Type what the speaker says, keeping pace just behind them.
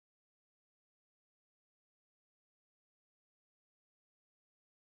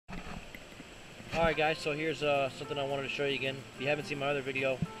Alright guys, so here's something I wanted to show you again. If you haven't seen my other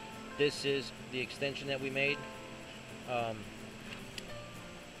video, this is the extension that we made.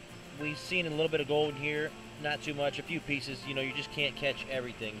 We've seen a little bit of gold in here, not too much, a few pieces. You know, you just can't catch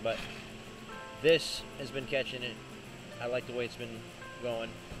everything, but this has been catching it. I like the way it's been going.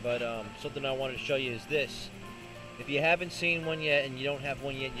 But something I wanted to show you is this. If you haven't seen one yet and you don't have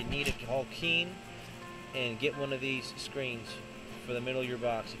one yet, you need to call Keen and get one of these screens for the middle of your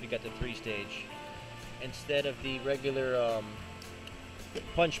box if you got the 3-stage. Instead of the regular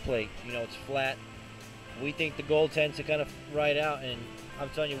punch plate, you know, it's flat. We think the gold tends to kind of ride out, and I'm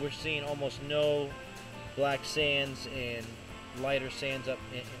telling you, we're seeing almost no black sands and lighter sands up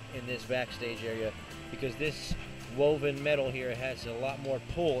in this backstage area, because this woven metal here has a lot more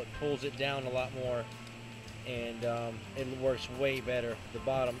pull. It pulls it down a lot more, and it works way better. The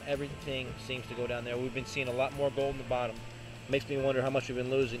bottom, everything seems to go down there. We've been seeing a lot more gold in the bottom. Makes me wonder how much we've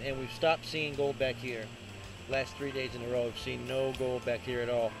been losing, and we've stopped seeing gold back here. Last 3 days in a row, we've seen no gold back here at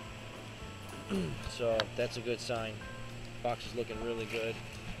all. So that's a good sign. Box is looking really good.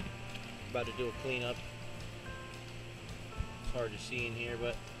 About to do a cleanup. It's hard to see in here,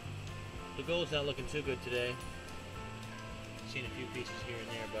 but the gold's not looking too good today. Seen a few pieces here and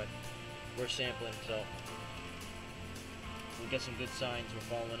there, but we're sampling, so we'll get some good signs.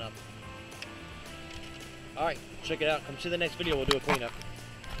 We're following up. Alright, check it out. Come to the next video, we'll do a cleanup.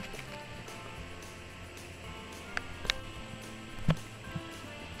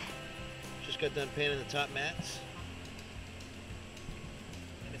 Just got done painting the top mats.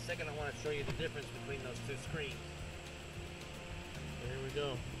 In a second I want to show you the difference between those two screens. Here we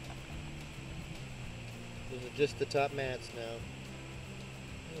go. These are just the top mats now.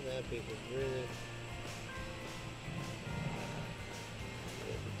 Look at that piece, it's really...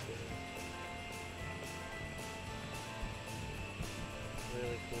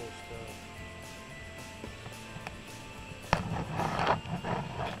 really cool stuff.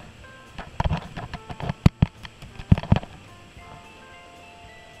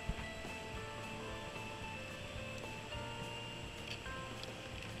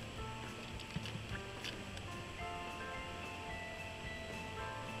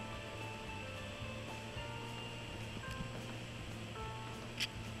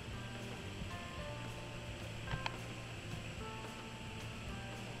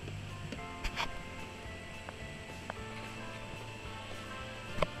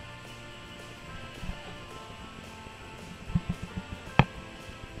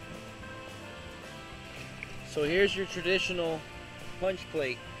 So here's your traditional punch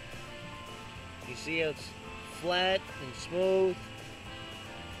plate. You see how it's flat and smooth?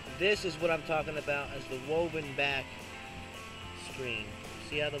 This is what I'm talking about as the woven back screen.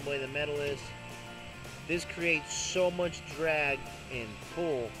 See how the way the metal is? This creates so much drag and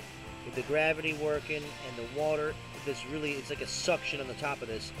pull with the gravity working and the water. This really, it's like a suction on the top of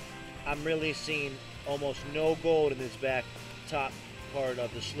this. I'm really seeing almost no gold in this back top part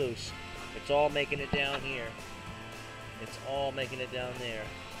of the sluice. It's all making it down here. It's all making it down there.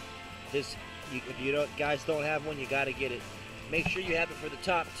 This, if you guys don't have one, you got to get it. Make sure you have it for the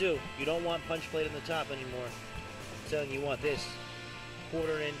top too. You don't want punch plate on the top anymore. I'm telling you, you want this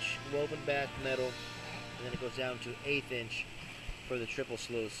 1/4 inch woven back metal, and then it goes down to 1/8 inch for the triple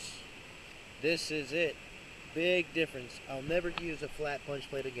sluice. This is it. Big difference. I'll never use a flat punch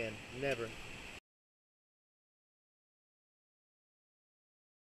plate again. Never.